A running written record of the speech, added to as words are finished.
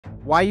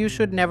Why you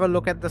should never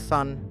look at the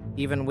sun,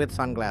 even with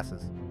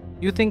sunglasses.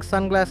 You think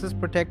sunglasses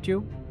protect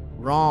you?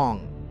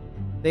 Wrong.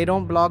 They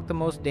don't block the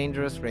most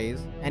dangerous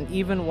rays, and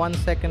even 1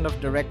 second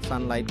of direct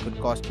sunlight could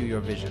cost you your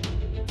vision.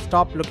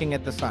 Stop looking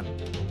at the sun.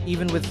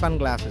 Even with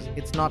sunglasses,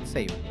 it's not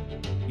safe.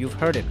 You've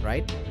heard it,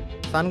 right?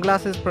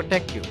 Sunglasses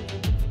protect you.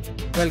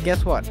 Well,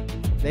 guess what?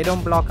 They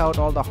don't block out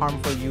all the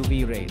harmful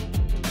UV rays.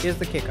 Here's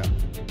the kicker.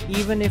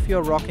 Even if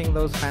you're rocking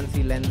those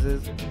fancy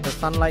lenses, the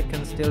sunlight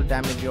can still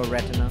damage your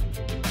retina.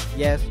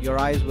 Yes, your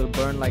eyes will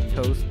burn like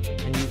toast,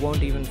 and you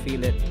won't even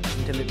feel it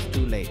until it's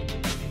too late.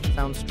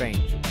 Sounds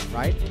strange,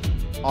 right?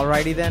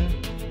 Alrighty then.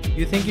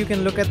 You think you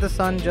can look at the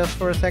sun just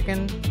for a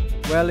second?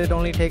 Well, it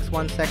only takes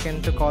 1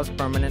 second to cause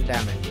permanent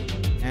damage.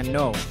 And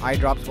no, eye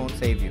drops won't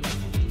save you.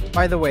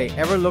 By the way,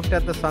 ever looked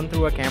at the sun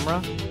through a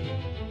camera?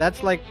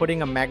 That's like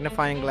putting a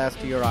magnifying glass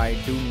to your eye.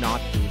 Do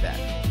not do that.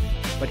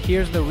 But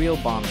here's the real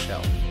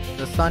bombshell.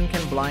 The sun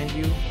can blind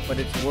you, but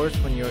it's worse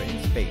when you're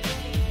in space.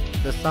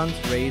 The sun's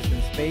rays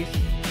in space,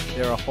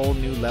 they're a whole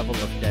new level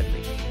of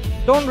deadly.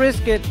 Don't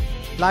risk it.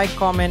 Like,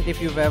 comment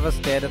if you've ever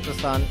stared at the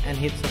sun, and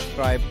hit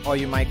subscribe or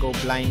you might go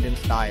blind in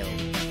style.